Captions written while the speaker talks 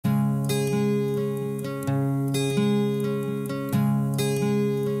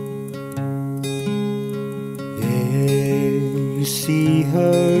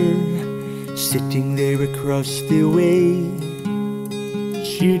sitting there across the way.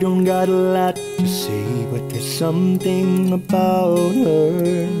 She don't got a lot to say, but there's something about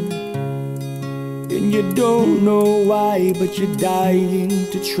her, and you don't know why, but you're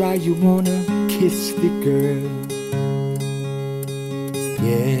dying to try. You wanna kiss the girl.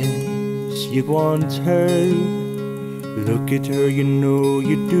 Yes, you want her. Look at her, you know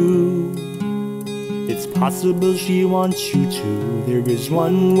you do. It's possible she wants you to. There is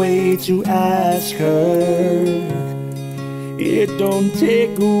one way to ask her. It don't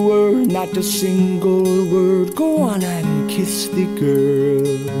take a word, not a single word. Go on and kiss the girl.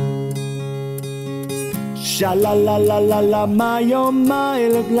 Sha-la-la-la-la-la, my oh my,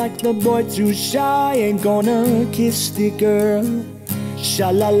 look like the boy too shy, ain't gonna kiss the girl.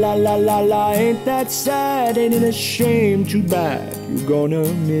 Sha-la-la-la-la-la, ain't that sad, ain't it a shame, too bad, you're gonna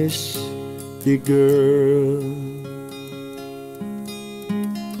miss the girl.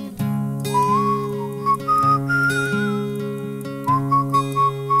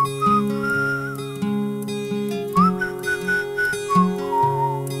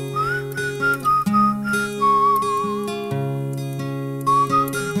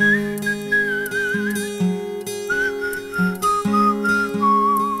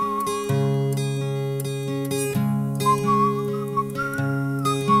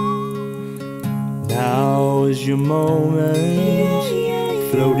 Now is your moment,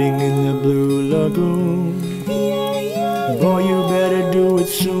 floating in the blue lagoon. Boy, you better do it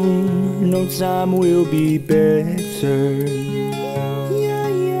soon, no time will be better.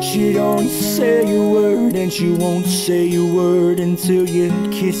 She don't say a word, and she won't say a word until you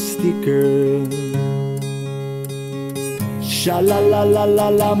kiss the girl.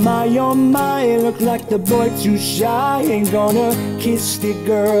 Sha-la-la-la-la-la, my oh my, look like the boy too shy, ain't gonna kiss the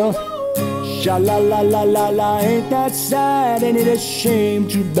girl. Sha-la-la-la-la-la, ain't that sad, ain't it a shame,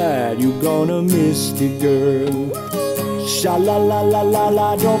 too bad, you're gonna miss the girl.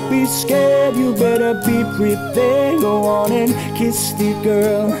 Sha-la-la-la-la-la, don't be scared, you better be prepared, go on and kiss the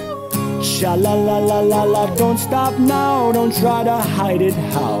girl. Sha-la-la-la-la-la, don't stop now, don't try to hide it,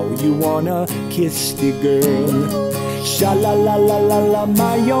 how you wanna kiss the girl. Sha-la-la-la-la-la,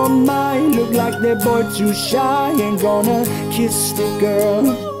 my oh my, look like the boy too shy, ain't gonna kiss the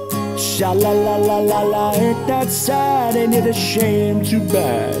girl. Sha-la-la-la-la-la, ain't that sad, ain't it a shame, too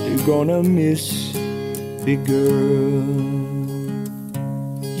bad, you're gonna miss the girl.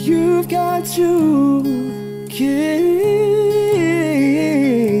 You've got to kiss